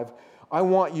 35. I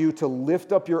want you to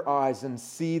lift up your eyes and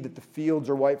see that the fields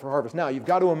are white for harvest. Now, you've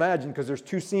got to imagine, because there's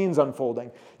two scenes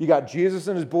unfolding. You got Jesus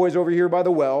and his boys over here by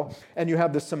the well, and you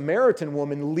have the Samaritan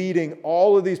woman leading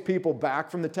all of these people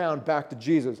back from the town, back to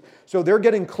Jesus. So they're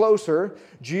getting closer.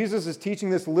 Jesus is teaching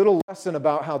this little lesson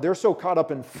about how they're so caught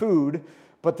up in food,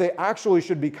 but they actually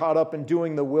should be caught up in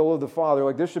doing the will of the Father.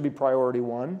 Like, this should be priority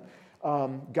one.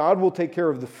 God will take care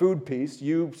of the food piece.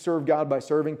 You serve God by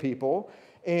serving people.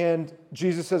 And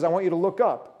Jesus says, I want you to look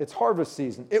up. It's harvest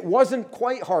season. It wasn't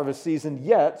quite harvest season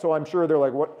yet, so I'm sure they're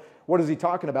like, what is he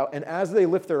talking about? And as they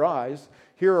lift their eyes,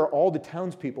 here are all the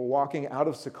townspeople walking out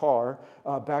of Sychar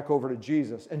back over to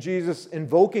Jesus. And Jesus,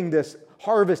 invoking this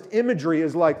harvest imagery,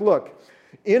 is like, look,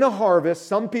 in a harvest,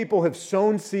 some people have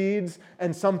sown seeds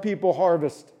and some people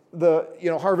harvest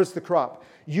the crop.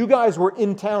 You guys were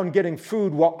in town getting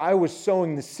food while I was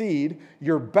sowing the seed.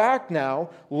 You're back now.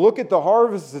 Look at the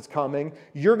harvest that's coming.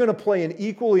 You're going to play an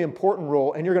equally important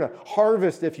role, and you're going to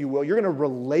harvest, if you will. You're going to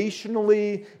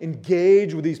relationally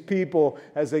engage with these people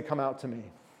as they come out to me.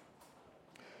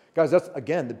 Guys, that's,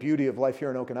 again, the beauty of life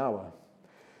here in Okinawa.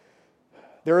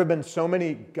 There have been so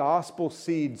many gospel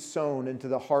seeds sown into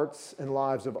the hearts and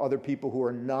lives of other people who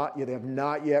have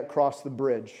not yet crossed the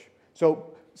bridge.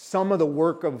 So some of the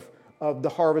work of the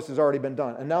harvest has already been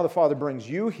done. And now the Father brings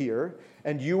you here,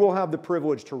 and you will have the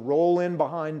privilege to roll in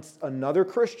behind another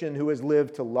Christian who has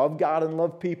lived to love God and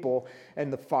love people,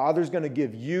 and the Father's going to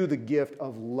give you the gift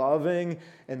of loving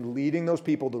and leading those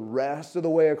people the rest of the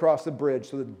way across the bridge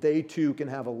so that they too can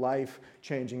have a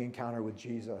life-changing encounter with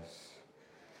Jesus.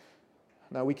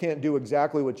 Now, we can't do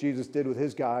exactly what Jesus did with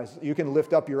his guys. You can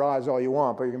lift up your eyes all you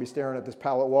want, but you're going to be staring at this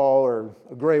pallet wall or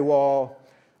a gray wall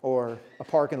or a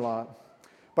parking lot.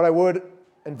 But I would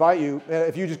invite you,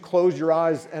 if you just close your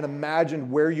eyes and imagine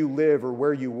where you live or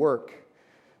where you work,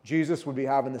 Jesus would be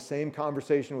having the same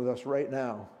conversation with us right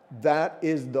now. That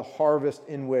is the harvest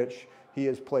in which he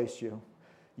has placed you.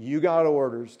 You got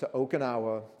orders to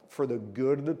Okinawa for the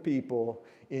good of the people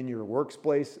in your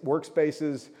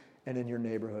workspaces and in your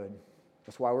neighborhood.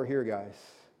 That's why we're here, guys.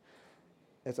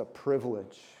 It's a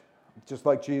privilege, just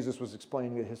like Jesus was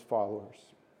explaining to his followers.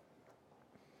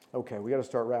 Okay, we got to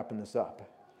start wrapping this up.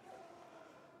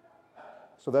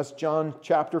 So that's John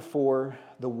chapter 4,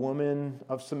 the woman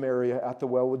of Samaria at the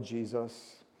well with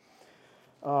Jesus.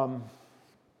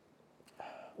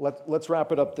 Let's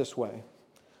wrap it up this way.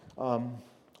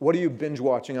 What are you binge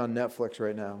watching on Netflix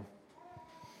right now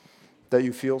that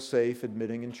you feel safe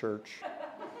admitting in church?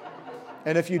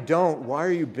 And if you don't, why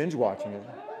are you binge watching it?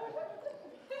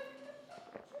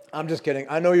 I'm just kidding.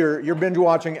 I know you're binge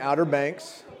watching Outer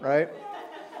Banks, right?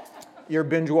 You're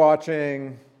binge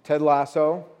watching Ted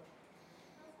Lasso.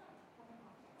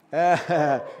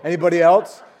 Anybody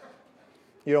else?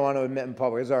 You don't want to admit in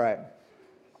public. It's all right.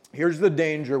 Here's the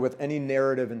danger with any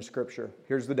narrative in Scripture.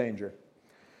 Here's the danger.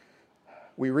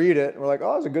 We read it, and we're like,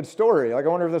 oh, it's a good story. Like, I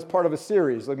wonder if that's part of a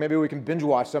series. Like, maybe we can binge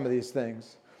watch some of these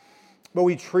things. But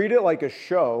we treat it like a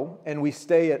show, and we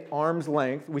stay at arm's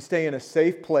length. We stay in a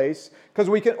safe place because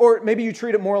we can. Or maybe you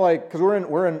treat it more like, because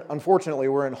unfortunately,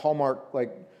 we're in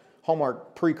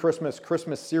Hallmark pre-Christmas,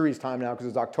 Christmas series time now because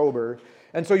it's October.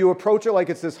 And so you approach it like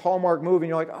it's this Hallmark movie, and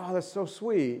you're like, oh, that's so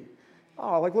sweet.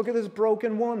 Oh, like, look at this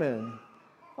broken woman.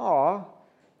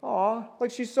 Like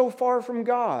she's so far from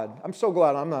God. I'm so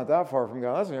glad I'm not that far from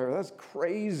God. That's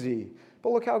crazy.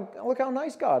 But look how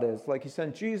nice God is. Like, he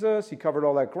sent Jesus, he covered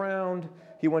all that ground,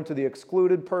 he went to the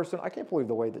excluded person. I can't believe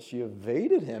the way that she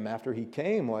evaded him after he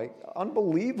came. Like,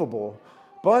 unbelievable.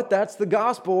 But that's the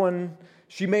gospel, and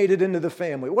she made it into the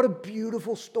family. What a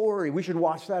beautiful story. We should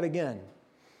watch that again.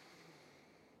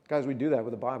 Guys, we do that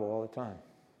with the Bible all the time.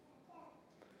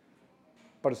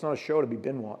 But it's not a show to be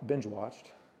binge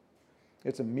watched.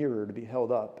 It's a mirror to be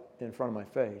held up in front of my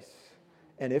face.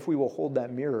 And if we will hold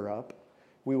that mirror up,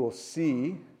 we will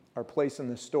see our place in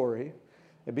the story.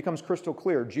 It becomes crystal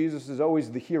clear. Jesus is always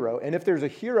the hero. And if there's a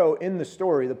hero in the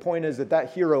story, the point is that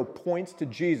that hero points to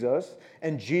Jesus,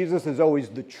 and Jesus is always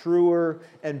the truer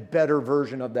and better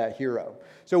version of that hero.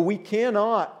 So we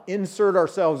cannot insert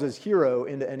ourselves as hero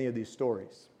into any of these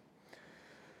stories.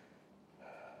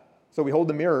 So we hold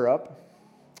the mirror up,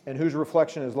 and whose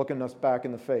reflection is looking us back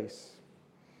in the face?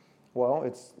 Well,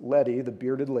 it's Letty, the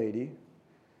bearded lady,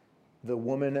 the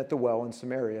woman at the well in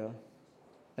Samaria.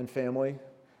 And family,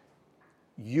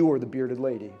 you are the bearded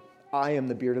lady. I am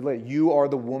the bearded lady. You are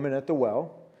the woman at the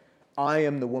well. I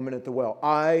am the woman at the well.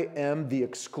 I am the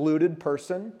excluded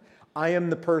person. I am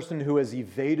the person who has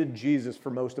evaded Jesus for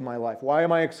most of my life. Why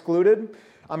am I excluded?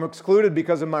 I'm excluded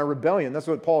because of my rebellion. That's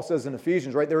what Paul says in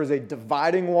Ephesians, right? There is a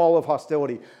dividing wall of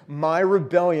hostility. My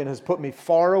rebellion has put me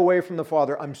far away from the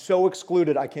Father. I'm so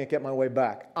excluded, I can't get my way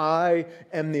back. I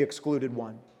am the excluded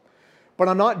one. But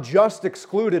I'm not just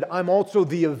excluded, I'm also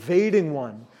the evading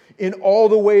one. In all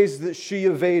the ways that she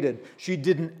evaded, she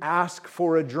didn't ask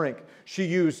for a drink.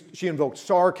 She invoked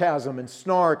sarcasm and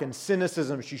snark and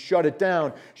cynicism. She shut it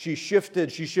down. She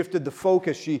shifted the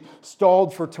focus. She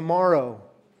stalled for tomorrow.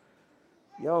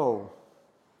 Let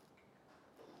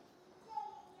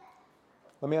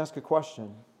me ask a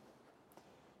question.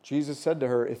 Jesus said to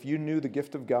her, if you knew the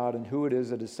gift of God and who it is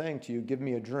that is saying to you, give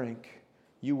me a drink,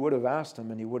 you would have asked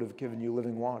him and he would have given you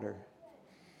living water.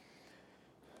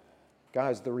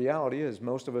 Guys, the reality is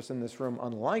most of us in this room,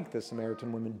 unlike the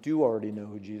Samaritan woman, do already know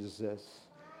who Jesus is.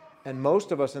 And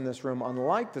most of us in this room,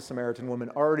 unlike the Samaritan woman,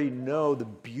 already know the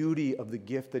beauty of the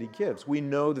gift that he gives. We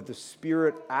know that the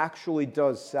Spirit actually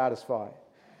does satisfy.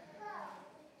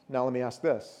 Now let me ask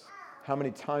this. How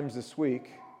many times this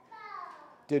week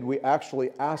did we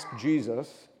actually ask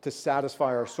Jesus to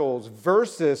satisfy our souls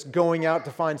versus going out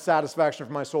to find satisfaction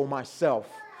for my soul myself?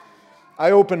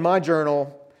 I opened my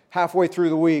journal halfway through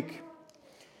the week.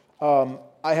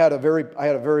 I had a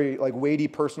very weighty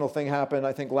personal thing happen,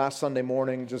 I think last Sunday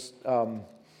morning, just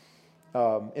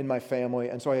in my family.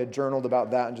 And so I had journaled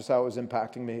about that and just how it was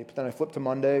impacting me. But then I flipped to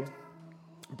Monday,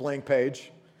 blank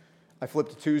page. I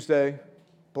flipped to Tuesday,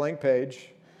 blank page.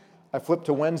 I flipped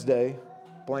to Wednesday,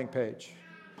 blank page.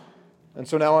 And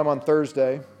so now I'm on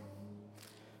Thursday.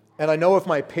 And I know if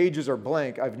my pages are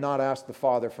blank, I've not asked the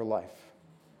Father for life.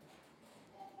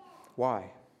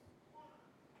 Why?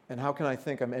 And how can I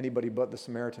think I'm anybody but the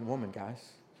Samaritan woman,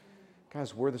 guys?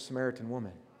 Guys, we're the Samaritan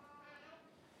woman.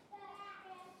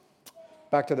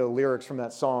 Back to the lyrics from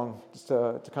that song, just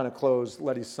to kind of close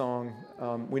Letty's song.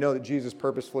 We know that Jesus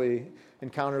purposefully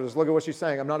encountered us. Look at what she's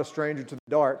saying. I'm not a stranger to the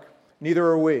dark. Neither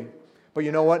are we. But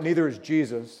you know what? Neither is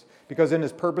Jesus. Because in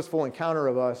his purposeful encounter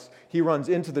of us, he runs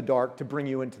into the dark to bring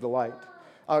you into the light.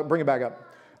 Bring it back up.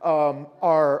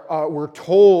 We're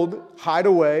told, hide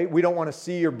away. We don't want to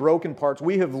see your broken parts.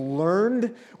 We have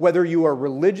learned, whether you are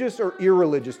religious or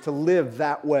irreligious, to live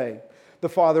that way. The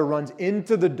Father runs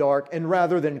into the dark, and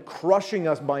rather than crushing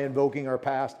us by invoking our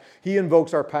past, he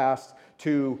invokes our past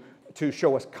to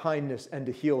show us kindness and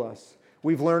to heal us.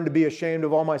 We've learned to be ashamed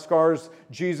of all my scars.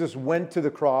 Jesus went to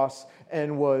the cross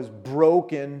and was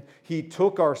broken. He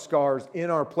took our scars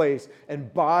in our place,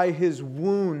 and by his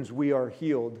wounds we are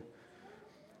healed.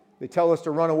 They tell us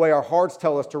to run away. Our hearts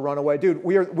tell us to run away. Dude,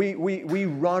 we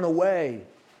run away.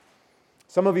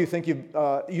 Some of you think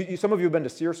some of you have been to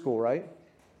SEER school, right?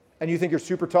 And you think you're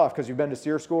super tough because you've been to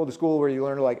SEER school, the school where you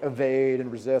learn to evade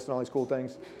and resist and all these cool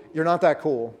things. You're not that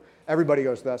cool. Everybody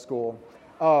goes to that school.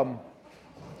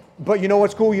 But you know what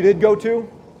school you did go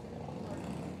to?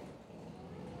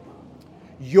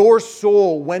 Your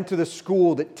soul went to the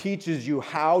school that teaches you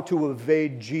how to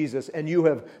evade Jesus, and you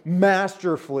have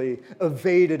masterfully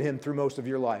evaded him through most of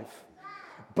your life.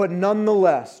 But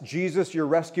nonetheless, Jesus, your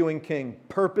rescuing King,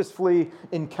 purposefully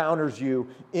encounters you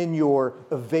in your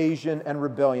evasion and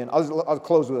rebellion. I'll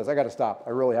close with this. I got to stop.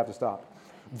 I really have to stop.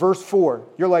 Verse 4,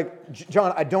 you're like,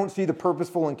 John, I don't see the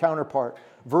purposeful encounter part.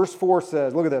 Verse 4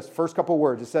 says, look at this, first couple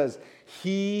words. It says,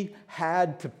 he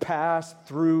had to pass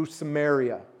through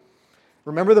Samaria.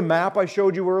 Remember the map I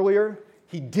showed you earlier?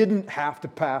 He didn't have to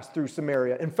pass through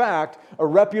Samaria. In fact, a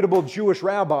reputable Jewish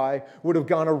rabbi would have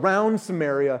gone around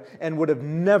Samaria and would have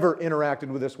never interacted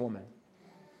with this woman.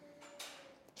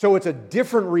 So it's a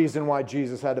different reason why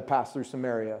Jesus had to pass through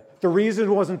Samaria. The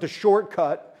reason wasn't the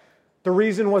shortcut. The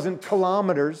reason wasn't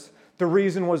kilometers. The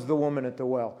reason was the woman at the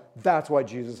well. That's why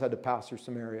Jesus had to pass through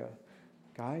Samaria.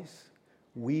 Guys,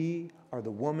 we are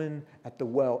the woman at the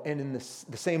well. And in the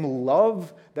same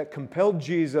love that compelled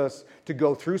Jesus to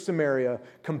go through Samaria,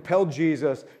 compelled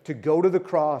Jesus to go to the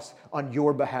cross on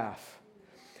your behalf.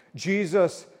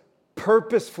 Jesus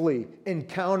purposefully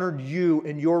encountered you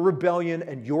in your rebellion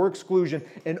and your exclusion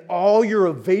and all your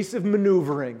evasive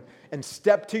maneuvering, and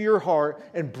stepped to your heart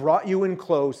and brought you in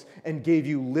close and gave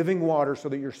you living water so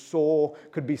that your soul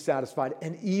could be satisfied.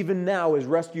 And even now, as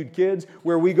rescued kids,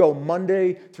 where we go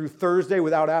Monday through Thursday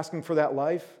without asking for that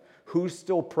life, who's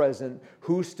still present?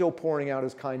 Who's still pouring out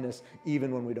his kindness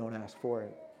even when we don't ask for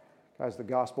it? Guys, the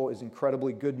gospel is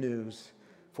incredibly good news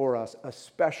for us,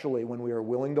 especially when we are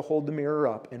willing to hold the mirror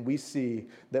up and we see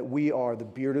that we are the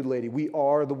bearded lady. We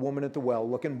are the woman at the well,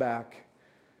 looking back,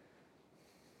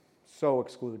 so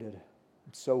excluded,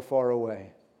 so far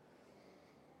away.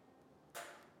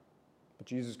 But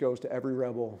Jesus goes to every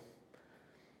rebel,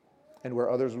 and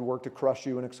where others would work to crush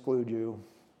you and exclude you,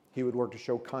 he would work to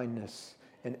show kindness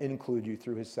and include you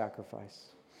through his sacrifice.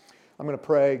 I'm going to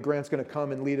pray. Grant's going to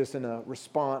come and lead us in a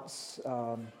response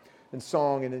in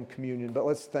song and in communion. But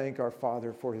let's thank our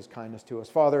Father for his kindness to us.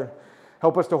 Father,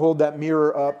 help us to hold that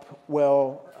mirror up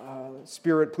well.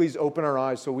 Spirit, please open our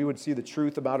eyes so we would see the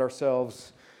truth about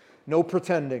ourselves. No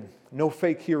pretending, no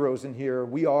fake heroes in here.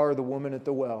 We are the woman at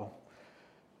the well.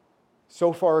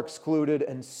 So far excluded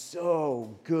and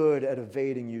so good at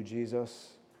evading you, Jesus.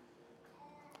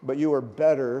 But you are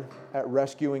better at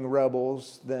rescuing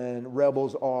rebels than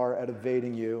rebels are at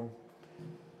evading you.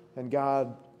 And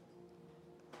God,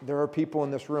 there are people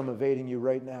in this room evading you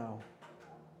right now.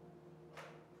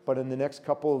 But in the next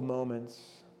couple of moments,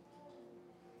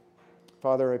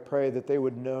 Father, I pray that they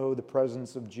would know the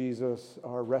presence of Jesus,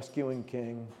 our rescuing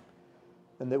King,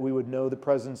 and that we would know the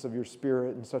presence of your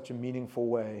Spirit in such a meaningful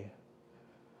way.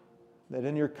 That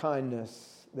in your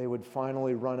kindness, they would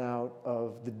finally run out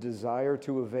of the desire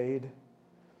to evade.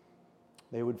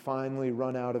 They would finally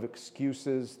run out of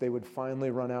excuses. They would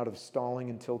finally run out of stalling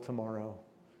until tomorrow.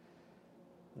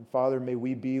 And Father, may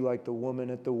we be like the woman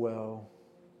at the well,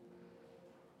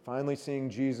 finally seeing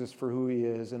Jesus for who he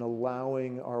is and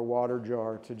allowing our water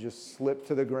jar to just slip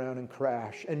to the ground and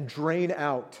crash and drain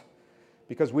out,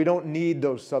 because we don't need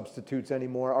those substitutes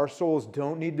anymore. Our souls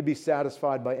don't need to be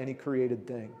satisfied by any created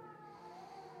thing.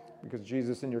 Because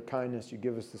Jesus, in your kindness, you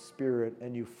give us the Spirit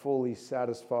and you fully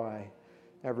satisfy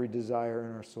every desire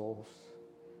in our souls.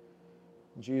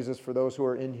 Jesus, for those who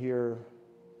are in here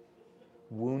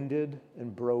wounded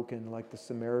and broken, like the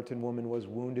Samaritan woman was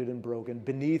wounded and broken,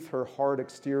 beneath her hard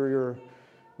exterior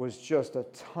was just a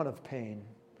ton of pain.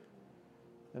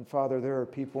 And Father, there are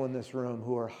people in this room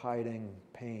who are hiding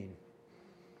pain.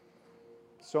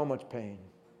 So much pain.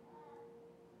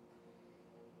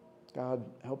 God,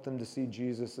 help them to see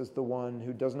Jesus as the one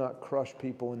who does not crush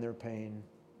people in their pain.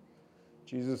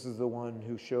 Jesus is the one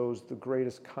who shows the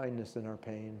greatest kindness in our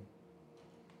pain.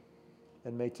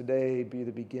 And may today be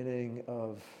the beginning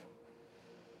of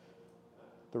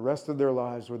the rest of their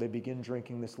lives where they begin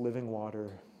drinking this living water.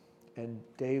 And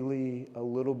daily, a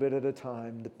little bit at a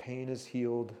time, the pain is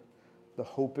healed, the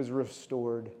hope is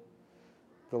restored,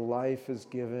 the life is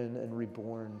given and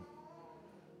reborn.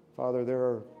 Father, there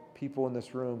are people in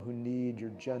this room who need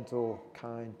your gentle,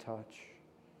 kind touch.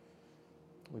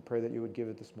 We pray that you would give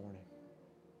it this morning.